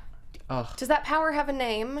 Yeah. Ugh. Does that power have a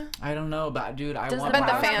name? I don't know, but dude, I want the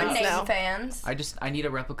one. fans. I need a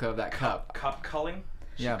replica of that cup. Cup culling?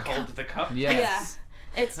 She Yeah. culled the cup? Yes.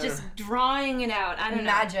 It's just drawing it out. I don't know.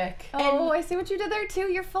 Magic. Oh, I see what you did there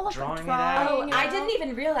too. You're full of drawing it out. Oh, I didn't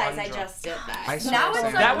even realize I just did that. I Now it's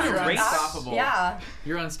swear, that would you're erase us. unstoppable. Yeah.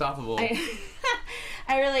 You're unstoppable.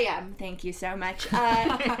 I really am. Thank you so much.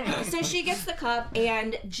 So she gets the cup,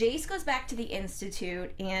 and Jace goes back to the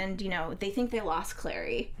Institute, and, you know, they think they lost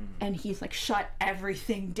Clary. And he's like, shut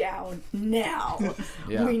everything down now.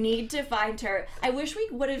 We need to find her. I wish we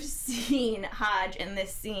would have seen Hodge in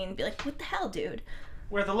this scene be like, what the hell, dude?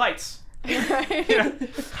 Where are the lights?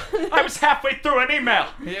 I was halfway through an email.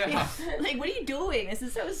 Yeah. Like, what are you doing? This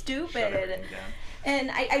is so stupid.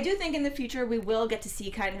 And I do think in the future we will get to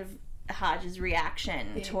see kind of Hodge's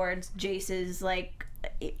reaction towards Jace's, like,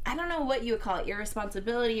 I don't know what you would call it,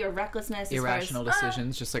 irresponsibility or recklessness. Irrational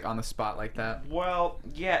decisions, just like on the spot like that. Well,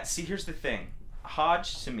 yeah, see, here's the thing.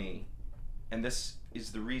 Hodge, to me, and this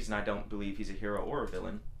is the reason I don't believe he's a hero or a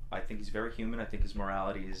villain, I think he's very human. I think his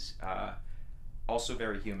morality is also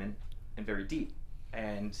very human and very deep,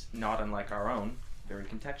 and not unlike our own, very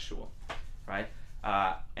contextual, right?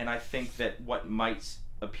 And I think that what might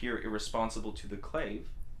appear irresponsible to the Clave,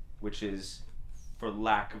 which is, for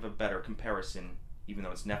lack of a better comparison, even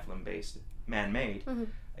though it's Nephilim-based, man-made,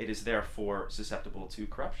 it is therefore susceptible to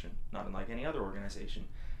corruption, not unlike any other organization.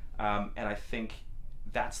 And I think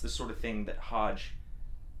that's the sort of thing that Hodge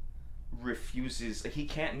refuses. He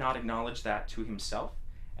can't not acknowledge that to himself,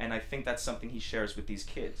 and I think that's something he shares with these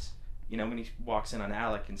kids. You know, when he walks in on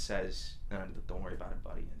Alec and says, "No, don't worry about it,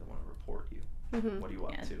 buddy. I don't want to report you. What are you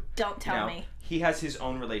up to? Don't tell me." He has his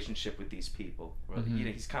own relationship with these people. You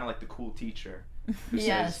know, he's kind of like the cool teacher who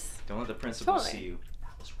says, "Don't let the principal see you."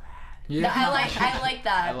 That was rad. Yeah. I like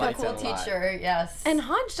that. I The cool teacher, yes. And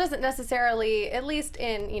Hodge doesn't necessarily, at least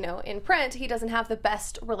in in print, he doesn't have the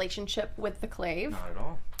best relationship with the Clave. Not at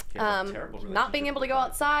all. Terrible not being able to go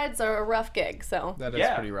outside's a rough gig. So that is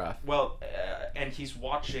pretty rough. Well, and he's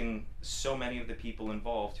watching so many of the people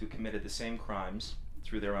involved who committed the same crimes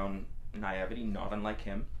through their own naivety, not unlike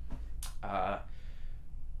him,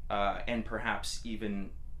 and perhaps even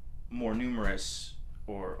more numerous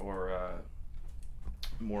or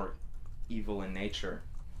more evil in nature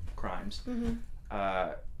crimes,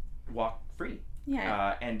 walk free,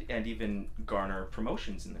 and even garner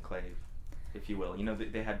promotions in the Clave, if you will. You know,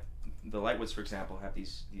 they had the Lightwoods, for example, have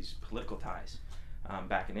these political ties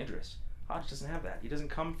back in Idris. Hodge doesn't have that. He doesn't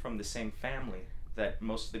come from the same family that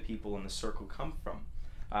most of the people in the circle come from.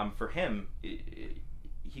 For him,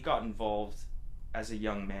 he got involved as a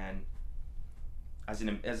young man, as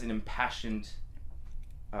an impassioned,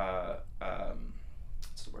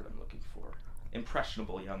 what's the word I'm looking for?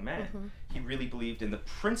 Impressionable young man. He really believed in the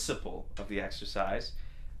principle of the exercise,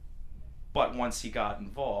 but once he got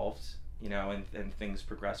involved, you know, and things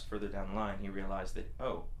progressed further down the line, he realized that,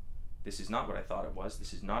 oh, this is not what I thought it was.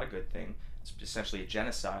 This is not a good thing. It's essentially a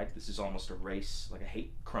genocide. This is almost a race, like a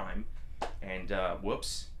hate crime. And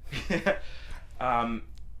whoops.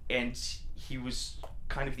 And he was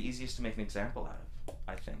kind of the easiest to make an example out of,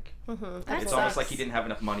 I think. It's almost like he didn't have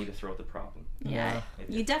enough money to throw at the problem. Yeah.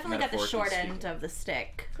 You definitely got the short end of the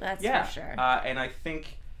stick. That's for sure. And I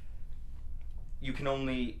think you can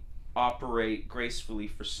only operate gracefully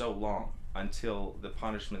for so long until the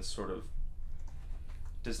punishment sort of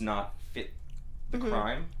does not fit the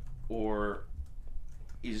crime, or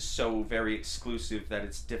is so very exclusive that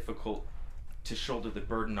it's difficult to shoulder the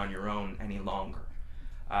burden on your own any longer.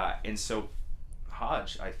 And so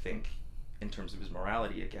Hodge, I think, in terms of his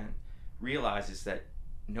morality again, realizes that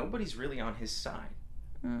nobody's really on his side.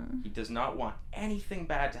 He does not want anything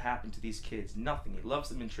bad to happen to these kids. Nothing. He loves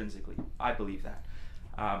them intrinsically. I believe that.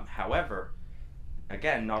 However,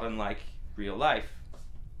 again, not unlike real life,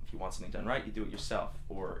 if you want something done right, you do it yourself.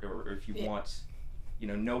 Or if you want, you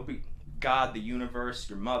know, nobody, God, the universe,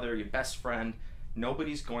 your mother, your best friend,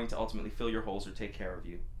 nobody's going to ultimately fill your holes or take care of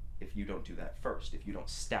you if you don't do that first, if you don't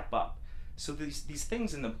step up. So these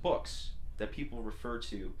things in the books that people refer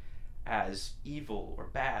to as evil or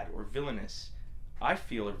bad or villainous, I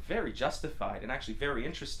feel are very justified and actually very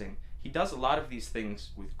interesting. He does a lot of these things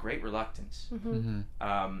with great reluctance,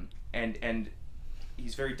 and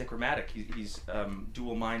he's very dichromatic. He's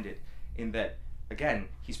dual-minded in that, again,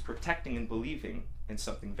 he's protecting and believing in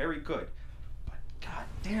something very good, but god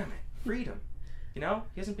damn it, freedom. You know,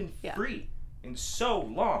 he hasn't been free in so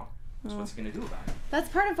long. So what's he gonna do about it? That's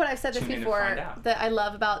part of what I've said this before that I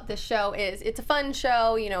love about this show is it's a fun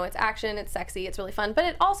show, you know, it's action, it's sexy, it's really fun, but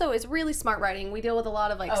it also is really smart writing. We deal with a lot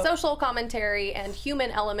of like social commentary and human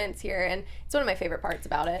elements here, and it's one of my favorite parts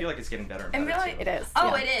about it. I feel like it's getting better and better. Really, it is.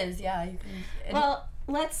 Oh, it is, yeah. You can, well,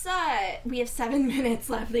 let's, we have 7 minutes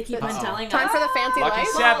left. They keep on telling us. Time for the fancy Lucky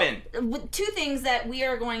life. 7. Two things that we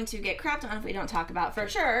are going to get crapped on if we don't talk about for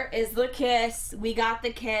sure is the kiss. We got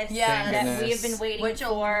the kiss that we have been waiting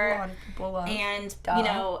for. And, you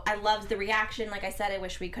know, I loved the reaction. Like I said, I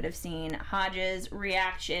wish we could have seen Hodge's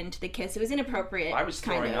reaction to the kiss. It was inappropriate. I was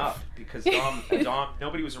throwing up because Dom,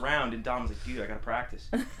 nobody was around, and Dom was like, dude, I gotta practice.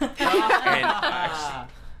 And actually,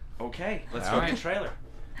 okay, let's go to the trailer.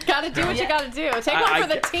 Gotta do what you gotta do. Take one for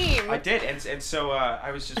the team. I did, and so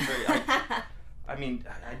I was just very. I mean,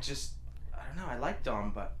 I don't know. I like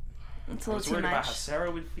Dom, but It's I a little was too worried about much. how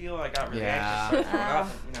Sarah would feel. I got really Yeah.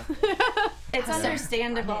 anxious. You know. It's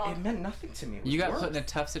understandable. I mean, it meant nothing to me. It was You got work. put in a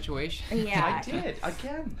tough situation. Yeah. I did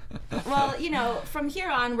again. Well, you know, from here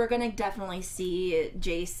on, we're gonna definitely see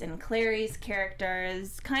Jace and Clary's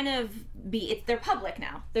characters kind of they're public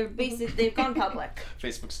now. They're they've gone public.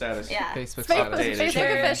 Facebook status. Yeah. Facebook Updated. status.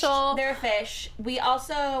 Facebook official. They're fish. We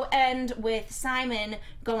also end with Simon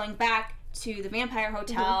going back to the Vampire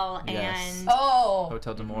Hotel Yes. and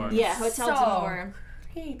Hotel d'Amour. yeah, Hotel So d'Amour.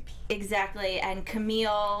 creepy. Exactly, and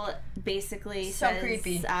Camille basically So says,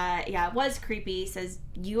 creepy. Yeah, it was creepy. Says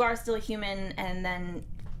you are still human, and then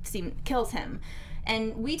kills him.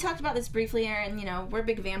 And we talked about this briefly, Aaron. You know, we're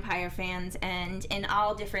big vampire fans, and in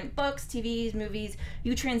all different books, TVs, movies,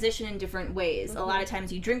 you transition in different ways. A lot of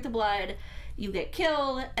times, you drink the blood, you get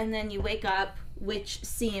killed, and then you wake up, which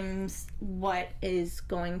seems what is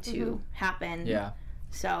going to happen. Yeah.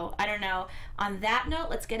 So, I don't know. On that note,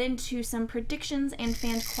 let's get into some predictions and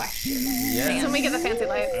fan questions. Yes. When we get the fancy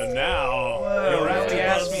lights. And now, You already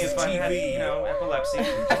asked me if I had, you know, epilepsy.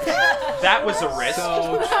 That was a risk.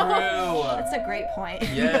 So true. That's a great point.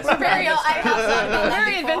 Yes.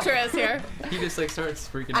 Very adventurous here. He just like starts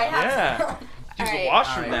freaking I out. have Yeah. Use All the right.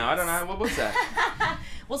 washroom All right. now. I don't know. What was that?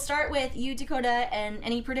 We'll start with you, Dakota, and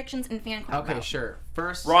any predictions and fan questions. Okay, sure.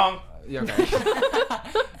 First. Wrong. Yeah, okay.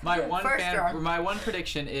 my First round. one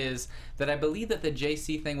prediction is that I believe that the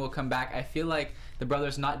JC thing will come back. I feel like the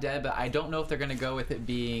brother's not dead, but I don't know if they're gonna go with it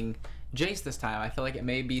being Jace this time. I feel like it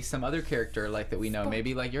may be some other character like that we know,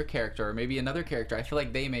 maybe like your character or maybe another character. I feel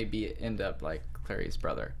like they may end up like Clary's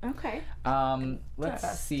brother. Okay.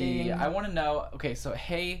 Let's see. Interesting. I want to know. Okay, so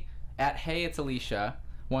Hey, it's Alicia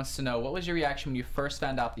wants to know, what was your reaction when you first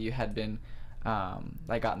found out that you had been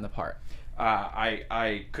gotten the part?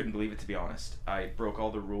 I couldn't believe it, to be honest. I broke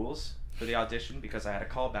all the rules for the audition because I had a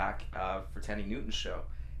callback for Tandy Newton's show,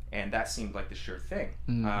 and that seemed like the sure thing.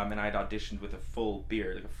 And I'd auditioned with a full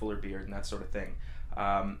beard, like a fuller beard and that sort of thing.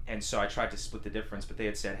 And so I tried to split the difference, but they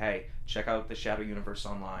had said, hey, check out the Shadow Universe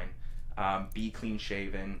online, be clean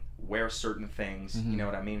shaven, wear certain things, you know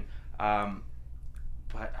what I mean?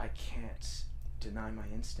 But I can't deny my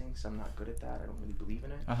instincts. I'm not good at that. I don't really believe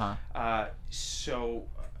in it. So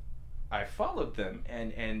I followed them,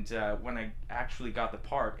 and when I actually got the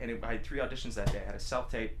part, and I had 3 auditions that day. I had a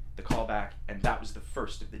self-tape, the callback, and that was the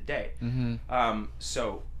first of the day.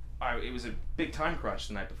 So it was a big time crunch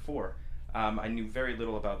the night before. I knew very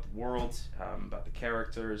little about the world, about the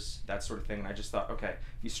characters, that sort of thing, and I just thought, okay,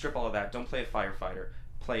 you strip all of that, don't play a firefighter,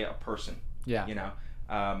 play a person. Yeah. You know?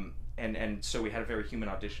 And so we had a very human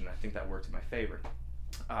audition. I think that worked in my favor.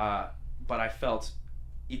 But I felt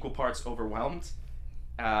equal parts overwhelmed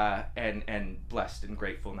and blessed and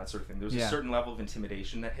grateful and that sort of thing. There was a certain level of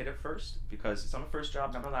intimidation that hit at first because it's on my first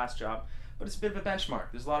job, not my last job. But it's a bit of a benchmark.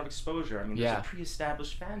 There's a lot of exposure. I mean, there's a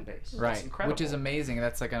pre-established fan base. Right. It's incredible. Which is amazing.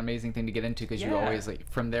 That's like an amazing thing to get into because you always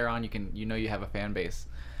from there on you have a fan base.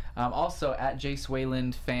 Also, at Jace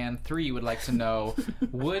Wayland Fan 3 would like to know,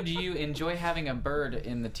 would you enjoy having a bird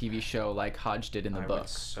in the TV show like Hodge did in the I book? would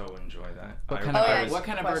so enjoy that. What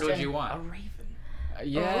kind of bird would you want? A raven.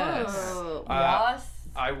 Yes. Oh.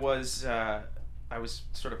 I was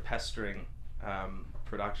sort of pestering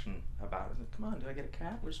production about it. Like, come on, do I get a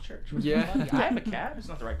cat? Where's church? Where's Yeah. the money? I have a cat. It's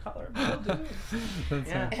not the right color.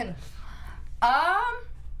 Yeah.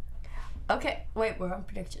 Okay, wait, we're on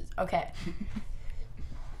predictions. Okay.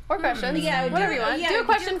 Or questions. Yeah, whatever you want. yeah, do a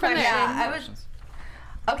question from there. Yeah,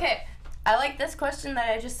 okay, I like this question that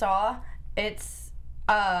I just saw. It's,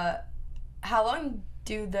 how long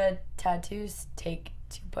do the tattoos take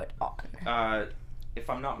to put on? If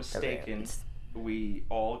I'm not mistaken, we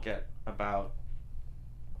all get about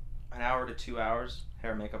an hour to 2 hours,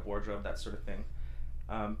 hair, makeup, wardrobe, that sort of thing.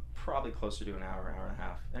 Probably closer to an hour, hour and a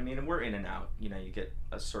half. I mean, we're in and out. You know, you get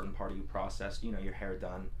a certain part of you processed, you know, your hair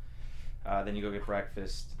done. Then you go get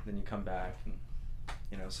breakfast, then you come back, and,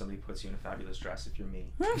 you know, somebody puts you in a fabulous dress if you're me.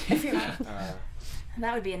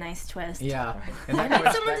 That would be a nice twist. Yeah. And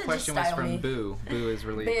that question was from Boo. Boo is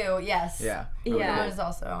really... Boo, yes. Yeah. Boo is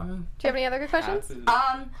also on. Do you have any other good questions?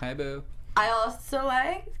 Hi, Boo. I also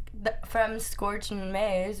like, from Scorch and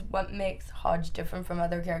Maze, what makes Hodge different from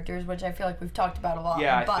other characters, which I feel like we've talked about a lot.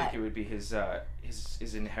 Yeah, I think it would be his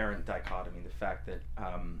inherent dichotomy, the fact that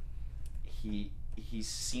he's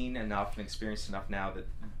seen enough and experienced enough now that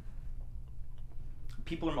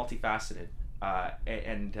people are multifaceted,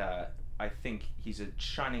 and I think he's a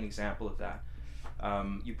shining example of that.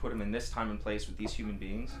 You put him in this time and place with these human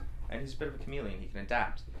beings, and he's a bit of a chameleon. He can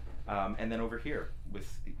adapt. And then over here,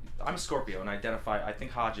 I'm a Scorpio, and I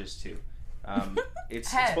think Hodge is too.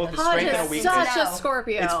 It's both the strength and a weakness. Such a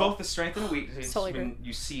Scorpio. It's both the strength and a weakness. Totally When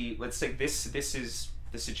you see, let's say this is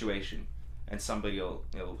the situation, and somebody will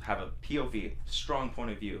have a POV, strong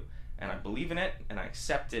point of view, and I believe in it and I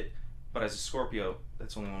accept it. But as a Scorpio,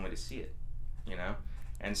 that's only one way to see it, you know.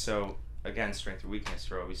 And so again, strength or weakness,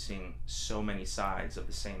 you're always seeing so many sides of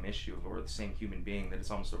the same issue or the same human being that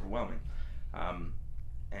it's almost overwhelming.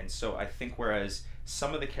 And so I think whereas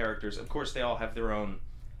some of the characters, of course, they all have their own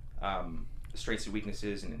strengths and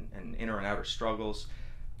weaknesses and inner and outer struggles.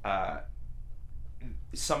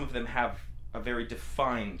 Some of them have a very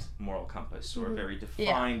defined moral compass or a very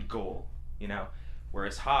defined goal, you know.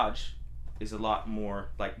 Whereas Hodge is a lot more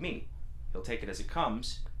like me. He'll take it as it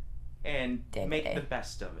comes and make the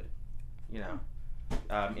best of it, you know.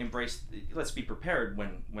 Embrace. Let's be prepared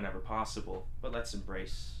whenever possible, but let's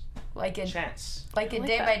embrace like a chance, like a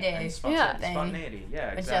day by day spontaneity.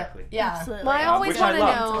 Yeah, exactly. Yeah, absolutely. Well, I always want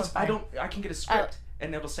to know. I can get a script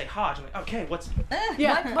and it'll say Hodge. I'm like, okay, what's?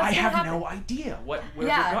 Yeah, I have no idea where we're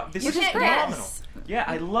going. This is phenomenal. Yeah,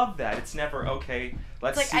 I love that. It's never okay.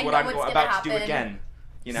 Let's see what I'm about to do again.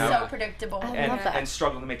 You know, so predictable. And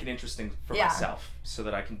struggle to make it interesting for myself, so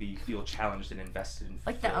that I can feel challenged and invested in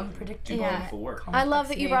like the unpredictable work. I love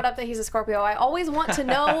that you brought up that he's a Scorpio. I always want to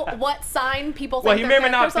know what sign people think their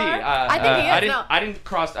characters are. I think he is. I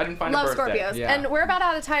didn't find love a birthday. Scorpios. Yeah. And we're about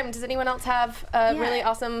out of time. Does anyone else have a really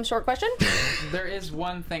awesome short question? There is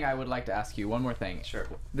one thing I would like to ask you. One more thing. Sure.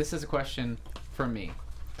 This is a question from me.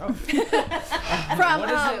 Oh.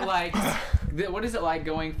 What is it like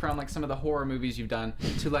going from like some of the horror movies you've done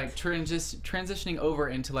to like transitioning over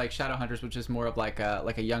into like Shadowhunters, which is more of like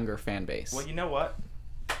a younger fan base? Well, you know what?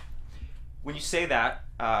 When you say that,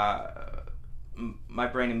 my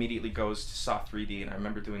brain immediately goes to soft 3D, and I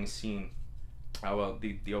remember doing a scene.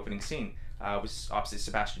 The opening scene was opposite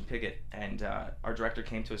Sebastian Piggott, and our director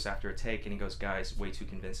came to us after a take, and he goes, "Guys, way too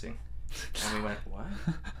convincing," and we went, "What?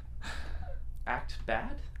 Act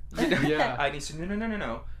bad?" You know? Yeah. And he said,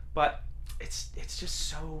 no. But it's just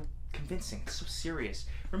so convincing. It's so serious.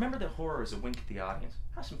 Remember that horror is a wink at the audience.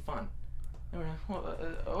 Have some fun. And we're like, well,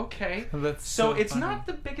 okay. That's so it's funny. Not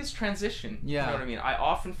the biggest transition. Yeah. You know what I mean? I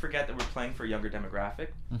often forget that we're playing for a younger demographic.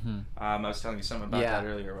 Mm-hmm. I was telling you something about that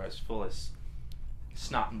earlier, where I was full of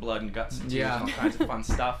snot and blood and guts and tears and all kinds of fun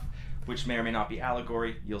stuff, which may or may not be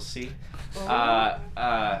allegory. You'll see.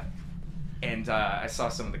 And I saw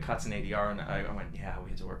some of the cuts in ADR, and I went, yeah, we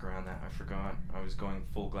had to work around that. I forgot. I was going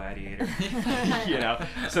full gladiator. You know?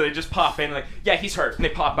 So they just pop in, like, yeah, he's hurt. And they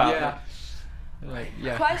pop out.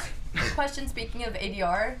 Yeah. Question, speaking of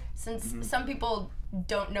ADR, since some people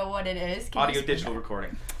don't know what it is. Audio digital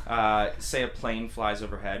recording. Say a plane flies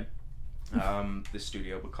overhead. The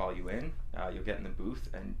studio will call you in. You'll get in the booth,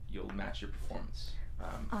 and you'll match your performance.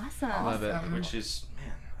 Awesome. Love it. Which is,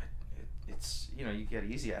 man, it's, you know, you get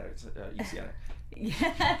easy at it. It's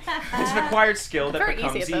an acquired skill that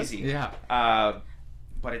becomes easy. Yeah.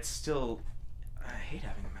 But it's still, I hate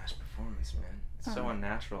having a matched performance, man. It's so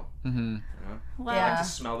unnatural. Mm-hmm. You know? Well, I like to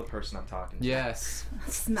smell the person I'm talking to. Yes.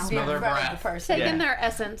 Smell their breath. Take in their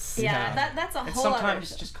essence. Yeah, that's a and whole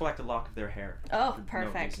sometimes just collect a lock of their hair. Oh,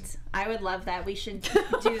 perfect. I would love that. We should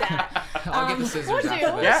do that. I'll get the scissors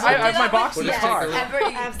after this. Yeah, I have my box in the car.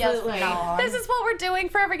 Absolutely. This is what we're doing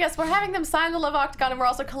for every guest. We're having them sign the Love Octagon, and we're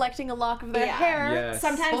also collecting a lock of their hair. Yes.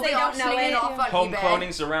 Sometimes they don't know it. Home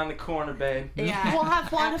cloning's around the corner, babe. Yeah. We'll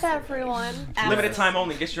have one of everyone. Limited time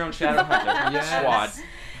only. Get your own Shadowhunter squad.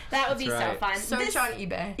 That would be so fun. Search on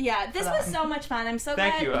eBay. Yeah, this was so much fun. I'm so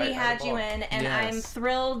glad we had you in, and I'm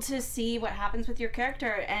thrilled to see what happens with your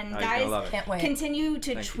character. And guys, Can't wait. continue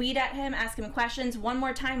to tweet at him, ask him questions. One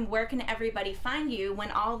more time, where can everybody find you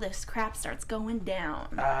when all this crap starts going down?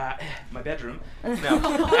 My bedroom.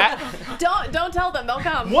 No. Don't tell them. They'll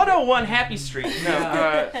come. 101 Happy Street.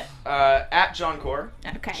 No. At Jon Cor.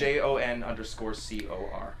 Okay.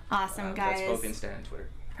 JON_COR. Awesome, guys. That's both Insta and Twitter.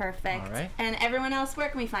 Perfect. All right. And everyone else, where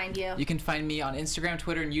can we find you? You can find me on Instagram,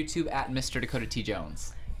 Twitter, and YouTube at Mr. Dakota T.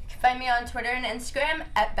 Jones. You can find me on Twitter and Instagram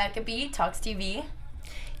at Becca B Talks TV.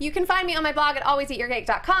 You can find me on my blog at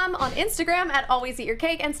alwayseatyourcake.com, on Instagram at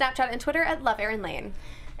alwayseatyourcake, and Snapchat and Twitter at loveerinlane.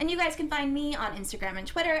 And you guys can find me on Instagram and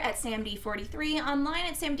Twitter at SamD43, online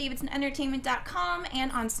at SamDavidsonEntertainment.com,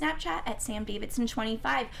 and on Snapchat at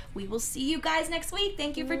SamDavidson25. We will see you guys next week.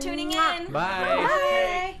 Thank you for tuning in. Bye.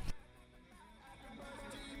 Bye.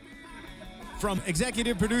 From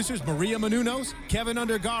executive producers Maria Menounos, Kevin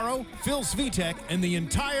Undergaro, Phil Svitek, and the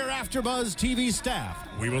entire Afterbuzz TV staff,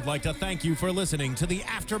 we would like to thank you for listening to the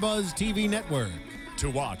Afterbuzz TV network.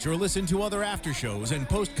 To watch or listen to other after shows and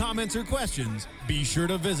post comments or questions, be sure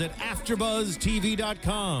to visit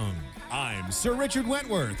AfterbuzzTV.com. I'm Sir Richard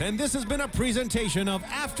Wentworth, and this has been a presentation of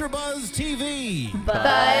Afterbuzz TV.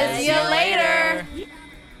 Buzz you later.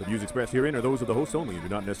 The views expressed herein are those of the hosts only and do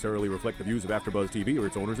not necessarily reflect the views of Afterbuzz TV or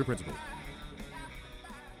its owners or principals.